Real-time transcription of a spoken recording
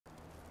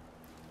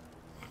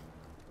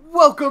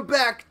Welcome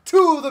back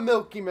to the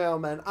Milky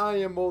Mailmen. I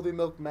am Moldy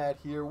Milk Matt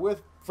here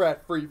with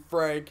Frat Free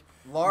Frank.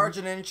 Large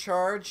and in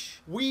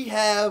charge. We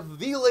have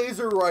the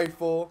laser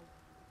rifle.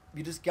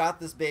 We just got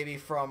this baby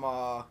from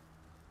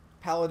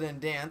Paladin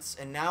Dance,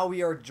 and now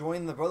we are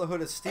joining the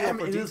Brotherhood of Steel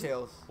for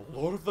details.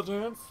 Lord of the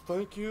Dance,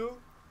 thank you.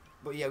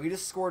 But yeah, we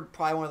just scored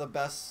probably one of the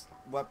best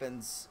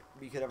weapons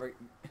we could ever.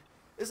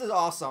 This is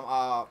awesome.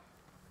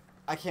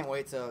 I can't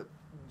wait to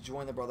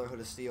join the Brotherhood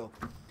of Steel.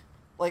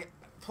 Like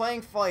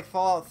playing like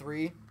Fallout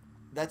 3,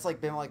 that's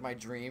like been like my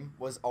dream,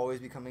 was always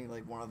becoming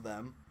like one of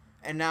them.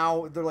 And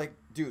now they're like,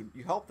 dude,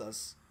 you helped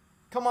us.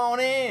 Come on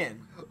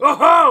in.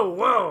 Oh,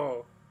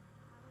 whoa.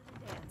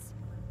 Dance.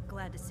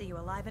 Glad to see you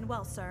alive and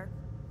well, sir.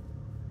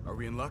 Are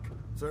we in luck,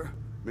 sir?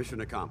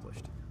 Mission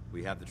accomplished.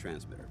 We have the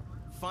transmitter.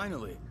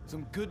 Finally,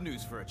 some good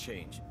news for a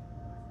change.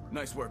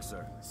 Nice work,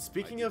 sir.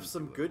 Speaking of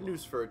some good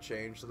news for a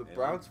change, so the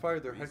Browns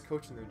fired their head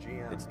coach and their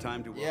GM. It's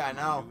time to Yeah, I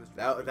know.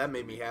 That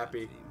made me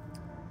happy.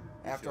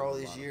 After all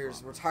these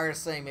years, we're tired of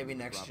saying maybe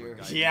next year.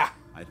 Yeah.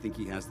 I think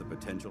he has the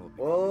potential.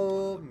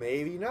 Well,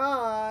 maybe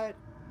not.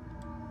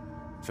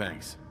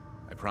 Thanks.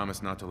 I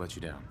promise not to let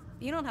you down.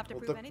 You don't have to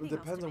prove anything It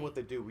depends else to on me. what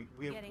they do.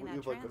 We have Getting that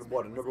like transmitter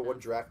what, a was number one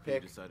enough. draft You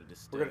pick. decided to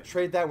stay. We're gonna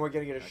trade that and we're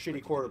gonna get a Expected you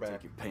shitty to quarterback.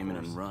 Take your payment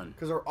and run.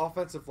 Because our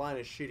offensive line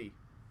is shitty.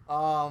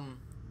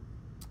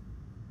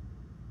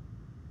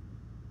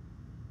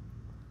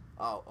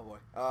 Oh boy.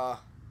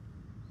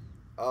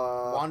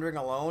 Wandering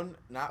alone,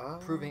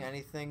 not proving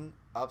anything,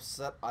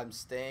 upset. I'm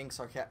staying,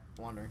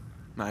 wandering.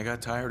 I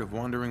got tired of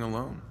wandering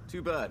alone.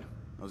 Too bad.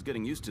 I was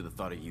getting used to the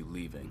thought of you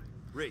leaving.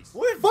 Race.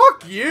 What?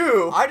 Fuck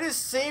you! I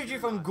just saved you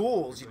from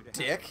ghouls, you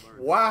dick.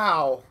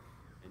 Wow.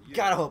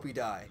 Gotta hope you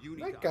die.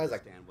 That guy's a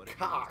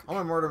cock. I'm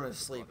gonna murder him in his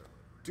sleep.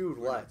 Dude,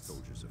 We're not let's.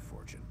 soldiers of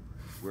fortune.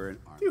 We're an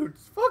army. Dude,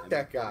 fuck And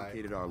that we've guy.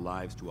 dedicated our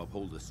lives to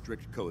uphold a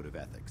strict code of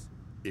ethics.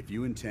 If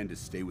you intend to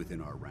stay within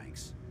our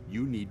ranks,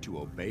 you need to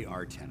obey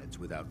our tenets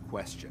without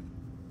question.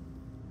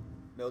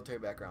 Military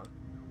background.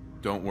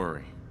 Don't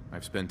worry.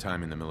 I've spent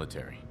time in the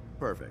military.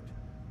 Perfect.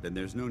 Then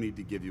there's no need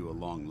to give you a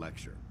long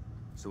lecture.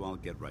 So I'll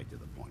get right to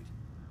the point.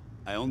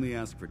 I only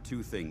ask for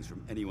two things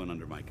from anyone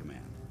under my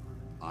command: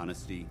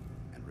 honesty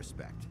and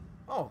respect.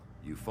 Oh,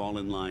 You fall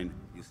in line,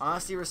 you stay.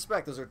 honesty,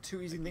 respect. Those are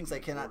two easy things I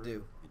cannot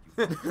do.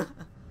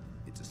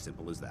 It's as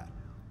simple as that.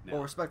 Now,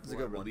 Well, respect is a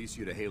before good I one. release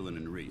you to Halen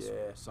and Reese for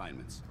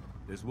assignments.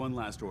 There's one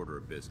last order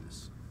of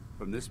business.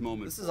 From this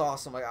moment This is forward,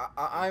 awesome. Like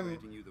I'm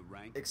granting you the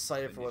rank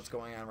excited for what's of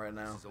going on right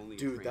now. This is only a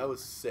Dude, that training.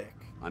 was sick.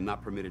 I'm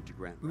not permitted to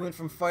grant. We went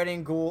from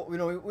fighting ghoul. We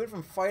went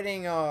from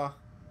fighting.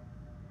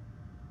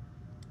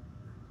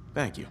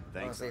 Thank you.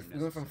 Thanks.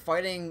 We went from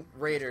fighting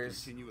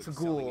raiders Continue to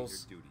excelling in your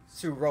ghouls duties.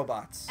 to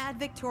robots. Ad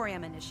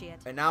Victoriam initiate.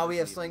 And now we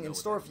have something in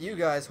store for you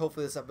guys.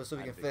 Hopefully this episode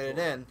we can fit it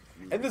in.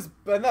 And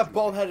that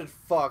bald-headed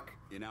fuck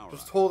In our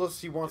just eyes, told us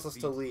he wants us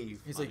to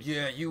leave. He's like,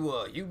 yeah,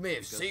 you may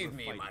have saved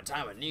me in my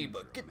time of need,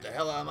 but get the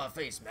hell out of my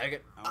face,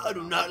 maggot. I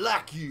do not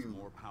like you.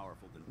 more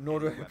powerful than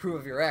Nor do I any weapon approve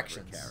of your you ever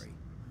actions. carry.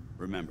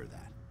 Remember that.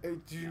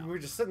 Dude, we're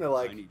just sitting there I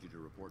like, need you to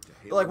report to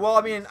Halen. They're like, well,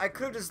 I mean, I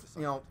could have just,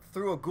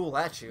 threw a ghoul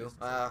at you.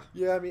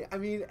 yeah, I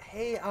mean,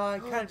 hey, I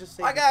kind of just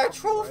say. I got a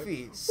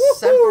trophy.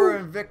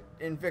 Semper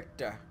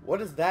Invicta. What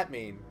does that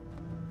mean?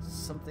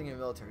 Something in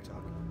military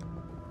talk.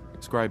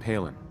 Scribe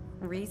Halen.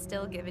 Reese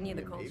still giving you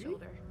the cold maybe?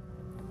 shoulder.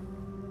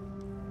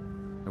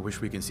 I wish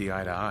we can see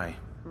eye to eye.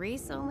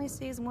 Reese only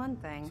sees one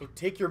thing. So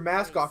take your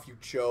mask off, you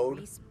chode.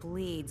 Reese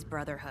bleeds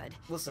brotherhood.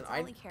 Listen, It's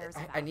all he cares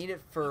I about. need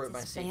it for It's my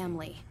his safety.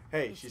 family.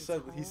 Hey, It's he his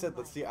said whole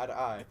let's see eye to life.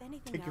 eye. If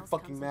anything Take your else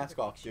fucking comes into mask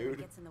the off, picture that dude.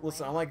 gets in the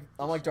Listen, way,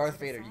 I'm like just Darth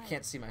shove it Vader. You aside.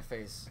 can't see my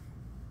face.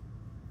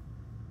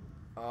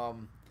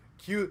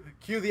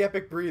 Cue the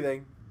epic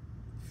breathing.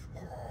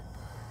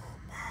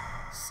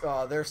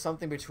 There's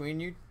something between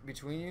you.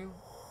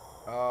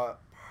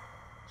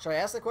 Should I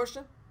ask the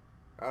question?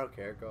 I don't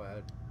care. Go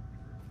ahead.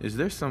 Is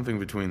there something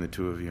between the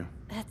two of you?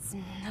 That's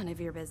none of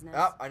your business.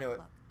 Oh, I knew it.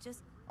 Look,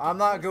 just I'm give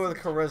not Reese good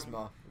with some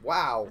time.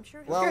 Wow. I'm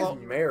sure Well, he'll well,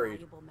 be a married.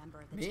 valuable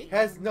member of the Me?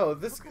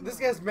 team. This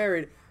guy's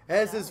married.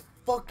 Has his So,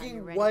 are fucking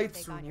you ready to wife's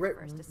take on your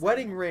first assignment?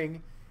 wedding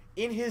ring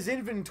in his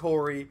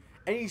inventory,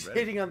 and he's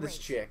hitting on this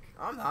Great. chick.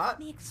 I'm Let not.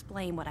 me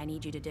explain what I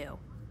need you to do.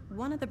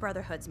 One of the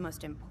Brotherhood's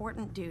most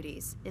important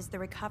duties is the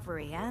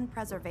recovery and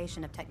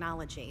preservation of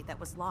technology that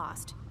was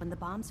lost when the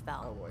bombs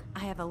fell. Oh, boy. I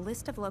have a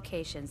list of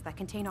locations that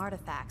contain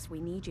artifacts we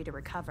need you to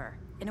recover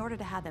in order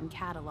to have them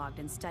cataloged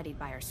and studied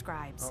by our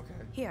scribes. Okay.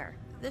 Here,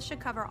 this should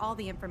cover all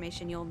the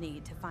information you'll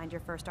need to find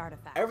your first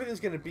artifact. Everything's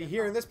gonna be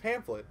here in this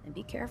pamphlet. And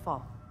be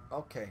careful.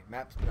 Okay,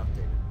 map's been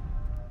updated.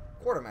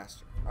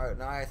 Quartermaster. All right,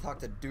 now I talk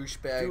to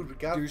douchebag. Dude, we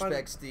gotta find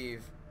douchebag a-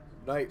 Steve.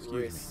 Night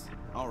race.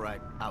 All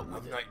right, out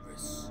with it.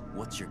 Nightmares.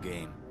 What's your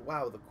game?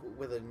 Wow,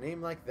 with a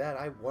name like that,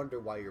 I wonder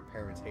why your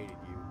parents hated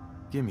you.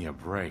 Give me a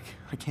break.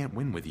 I can't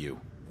win with you.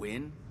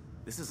 Win?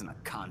 This isn't a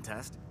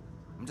contest.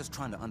 I'm just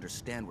trying to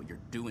understand what you're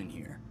doing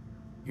here.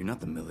 You're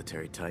not the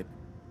military type.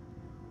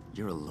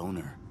 You're a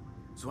loner.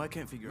 So I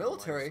can't figure out why you're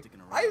Military? sticking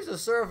around. I used to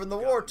serve in the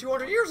war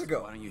 200 years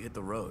ago. Why don't you hit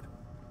the road?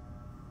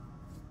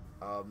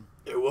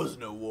 There was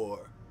no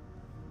war.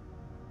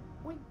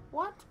 Wait,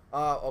 what?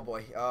 Oh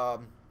boy.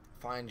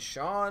 Find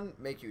Sean.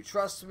 Make you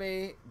trust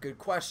me. Good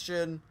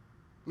question.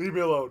 Leave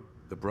me alone.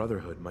 The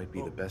Brotherhood might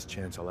be the best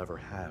chance I'll ever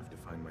have to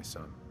find my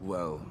son.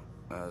 Well,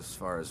 as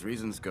far as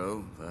reasons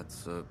go,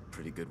 that's a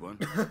pretty good one.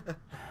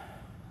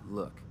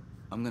 Look,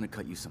 I'm gonna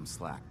cut you some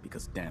slack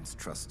because Dance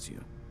trusts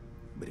you.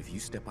 But if you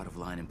step out of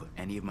line and put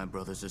any of my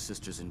brothers or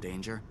sisters in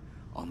danger,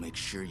 I'll make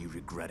sure you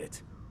regret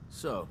it.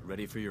 So,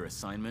 ready for your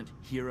assignment,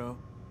 hero?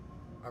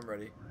 I'm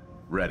ready.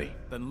 Ready.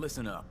 Then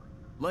listen up.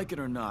 Like it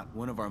or not,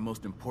 one of our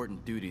most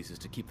important duties is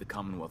to keep the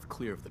Commonwealth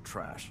clear of the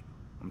trash.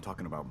 I'm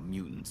talking about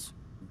mutants,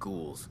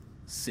 ghouls,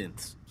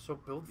 synths. So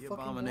build The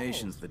fucking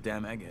abominations walls. the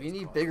damn eggheads. We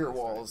need cause bigger us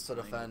walls to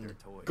playing with defend. their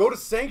toys. Go to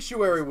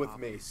Sanctuary with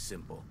me. It's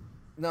simple.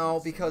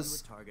 No,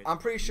 because I'm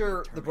pretty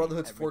sure the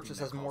Brotherhood's fortress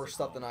has more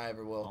stuff than I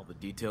ever All will. the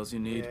details you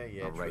need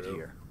Yeah, are right true.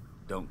 here.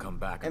 Don't come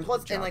back. And until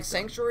plus, the and like job's done.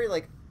 Sanctuary,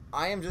 like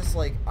I am just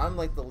like I'm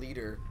like the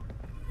leader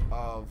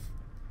of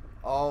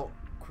all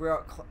Queer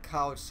Out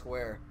College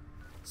Square.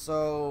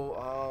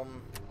 So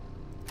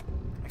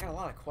I got a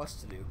lot of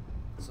quests to do.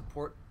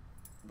 Support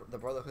the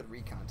Brotherhood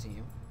recon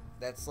team.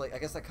 That's like I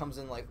guess that comes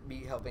in like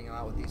me helping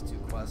out with these two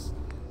quests.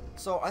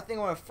 So I think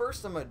what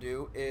first I'm gonna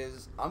do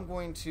is I'm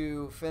going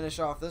to finish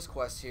off this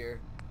quest here,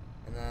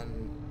 and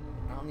then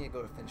I don't need to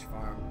go to Finch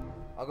Farm.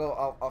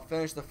 I'll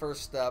finish the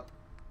first step,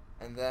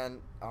 and then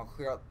I'll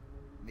clear out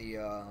the.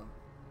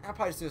 I'll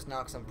probably just do this now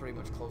because I'm pretty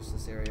much close to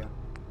this area.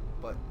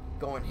 But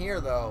going here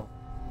though,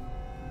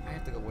 I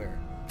have to go where?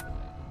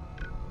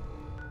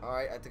 All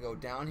right, I have to go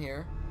down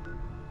here,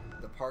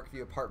 the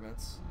Parkview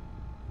Apartments,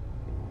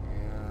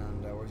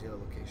 and where's the other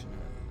location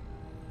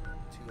at?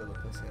 Two other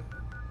places.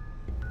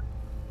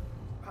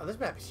 Wow, this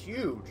map is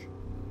huge.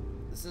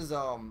 This is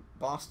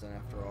Boston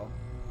after all.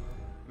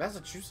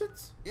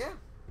 Massachusetts? Yeah.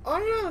 Oh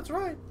yeah, that's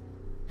right.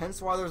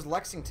 Hence why there's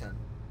Lexington.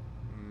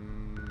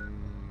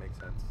 Makes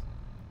sense.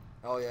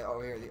 Oh yeah.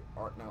 Oh here the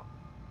art. No,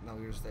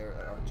 you're just there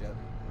at Art Jet.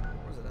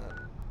 Where's it at?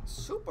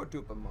 Super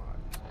duper mart.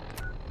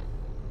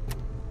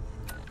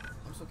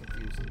 I'm so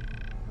confused.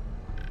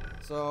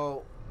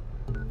 So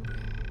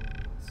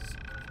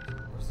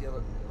where's the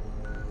other?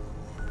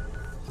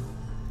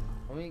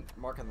 Let me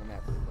mark on the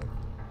map real quick.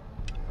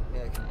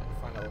 Yeah, I can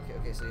find out.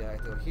 Okay. So yeah, I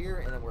have to go here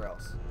and then where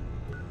else?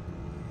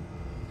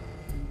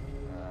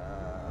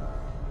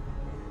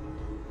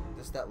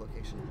 Just that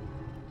location.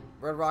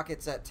 Red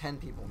Rocket's at 10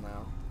 people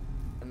now,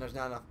 and there's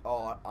not enough.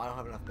 Oh, I don't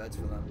have enough beds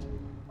for them.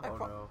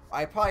 No.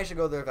 I probably should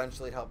go there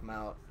eventually to help them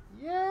out.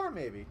 Yeah,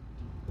 maybe.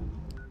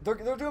 They're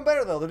doing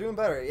better though. They're doing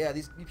better. Yeah,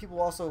 these you people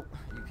also.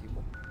 You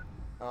people.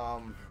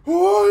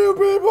 Who are you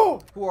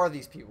people? Who are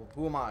these people?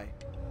 Who am I?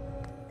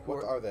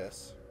 What are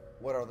this?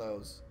 What are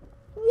those?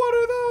 What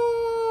are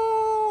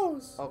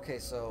those? Okay,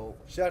 so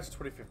Shout out to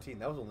 2015.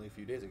 That was only a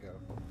few days ago.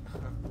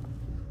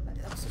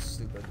 that was so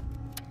stupid.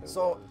 It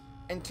So, was.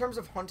 in terms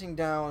of hunting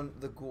down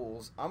the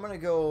ghouls, I'm gonna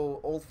go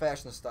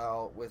old-fashioned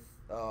style with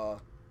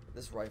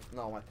this rifle.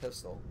 No, my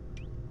pistol.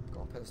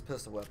 Go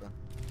pistol weapon.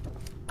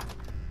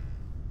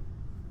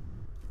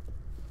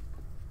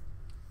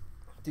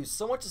 Dude,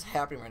 so much is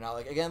happening right now.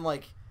 Like again,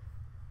 like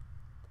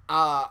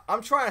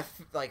I'm trying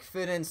to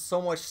fit in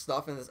so much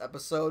stuff in this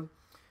episode,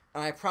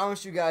 and I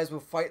promise you guys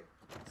we'll fight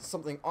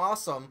something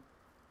awesome.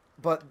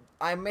 But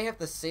I may have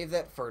to save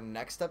that for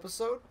next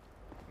episode.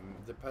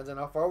 Depends on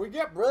how far we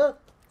get, bruh.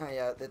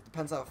 Yeah, it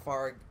depends how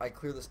far I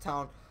clear this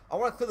town. I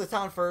want to clear the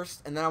town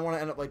first, and then I want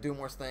to end up like doing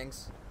more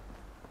things.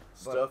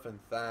 But- Stuff and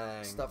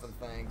things. Stuff and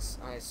things.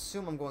 I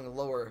assume I'm going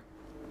lower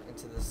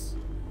into this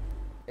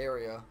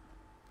area.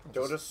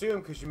 Don't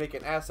assume because you make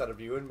an ass out of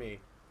you and me.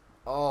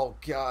 Oh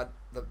God,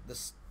 the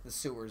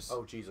sewers.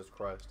 Oh Jesus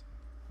Christ.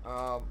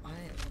 I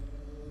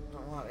don't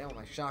have a lot of ammo on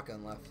my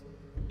shotgun left,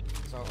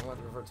 so I'm going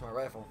to revert to my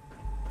rifle.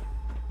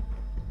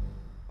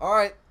 All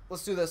right,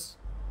 let's do this.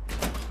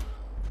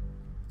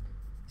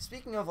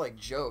 Speaking of like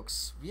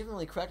jokes, we haven't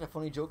really cracked a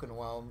funny joke in a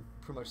while. In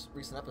pretty much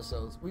recent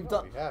episodes, we've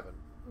No, we haven't.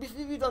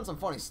 we've done some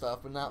funny stuff,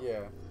 but not.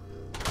 Yeah.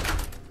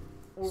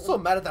 I'm so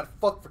mad at that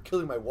fuck for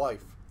killing my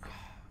wife.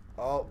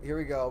 Oh, here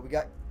we go. We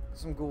got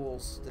some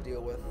ghouls to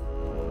deal with.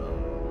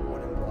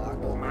 Wooden block.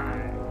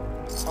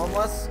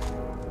 Unless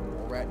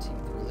rat teeth,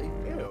 really.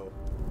 Ew.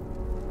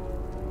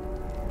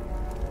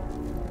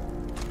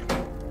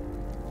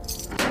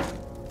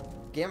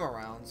 Gamma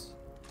rounds.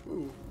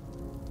 Ooh.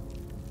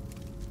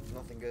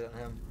 Nothing good on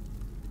him.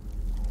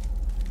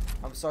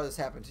 I'm sorry this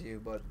happened to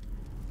you, but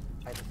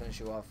I had to finish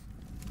you off.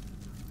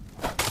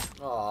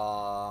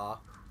 Aww.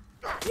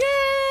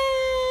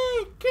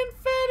 Yay!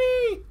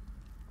 Confetti!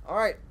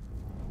 Alright.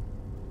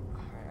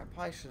 Alright, I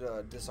probably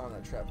should disarm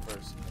that trap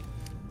first.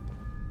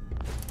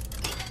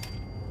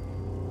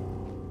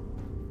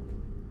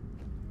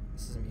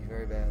 This is gonna be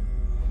very bad.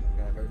 I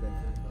got a very bad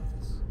feeling about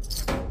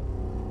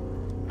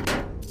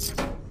this.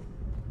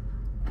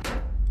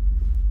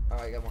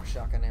 Alright, I got more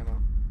shotgun ammo.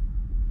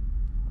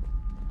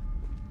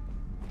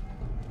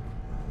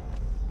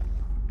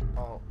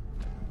 Oh.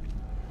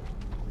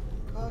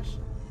 Gosh.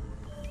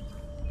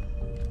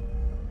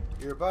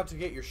 You're about to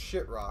get your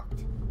shit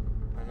rocked.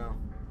 I know.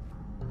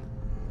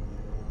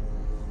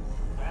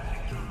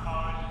 Passing through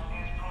car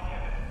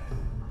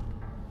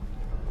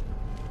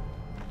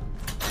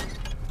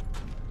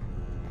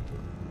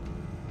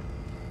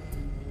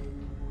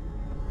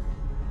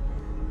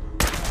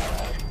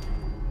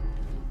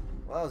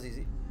that was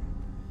easy.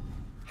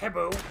 Hey,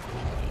 boo.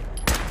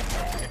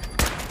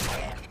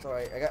 It's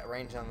alright, I got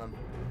range on them.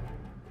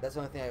 That's the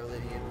only thing I really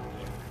need.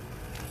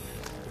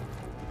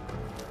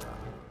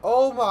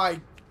 Oh my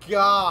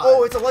god.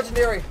 Oh, it's a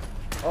legendary!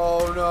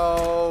 Oh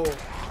no.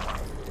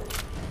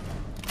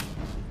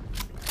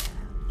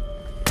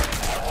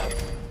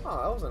 Oh,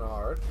 that wasn't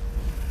hard.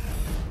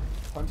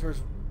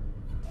 Hunters.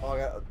 Oh, I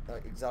got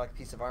an exotic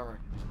piece of armor.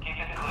 Keep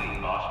it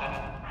clean, Boston.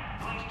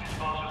 Please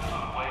dispose of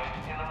food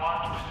waste in the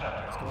marked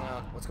receptacle. What's going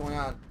on? What's going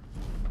on?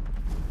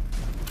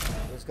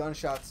 There's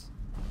gunshots.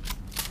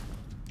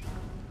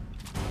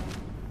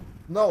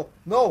 No!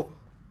 No!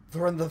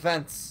 They're in the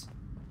vents.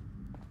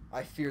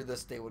 I feared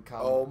this day would come.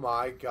 Oh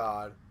my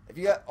god. If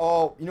you got...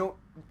 Oh, you know...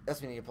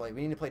 That's what we need to play.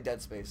 We need to play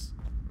Dead Space.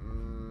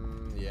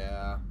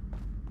 Yeah.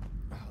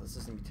 Oh, this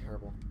is going to be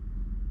terrible.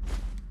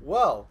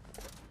 Well,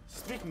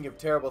 speaking of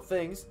terrible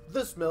things,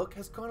 this milk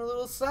has gone a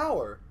little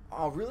sour.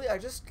 Oh, really? I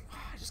just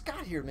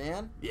got here,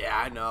 man. Yeah,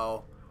 I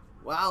know.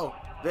 Well,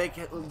 they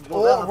can...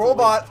 Oh,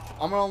 robot!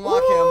 I'm going to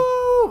unlock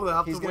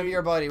him. He's going to be your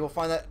our buddy. We'll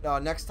find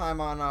that next time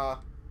on...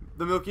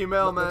 The Milky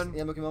Mailman.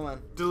 Yeah, Milky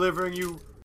Mailman. Delivering you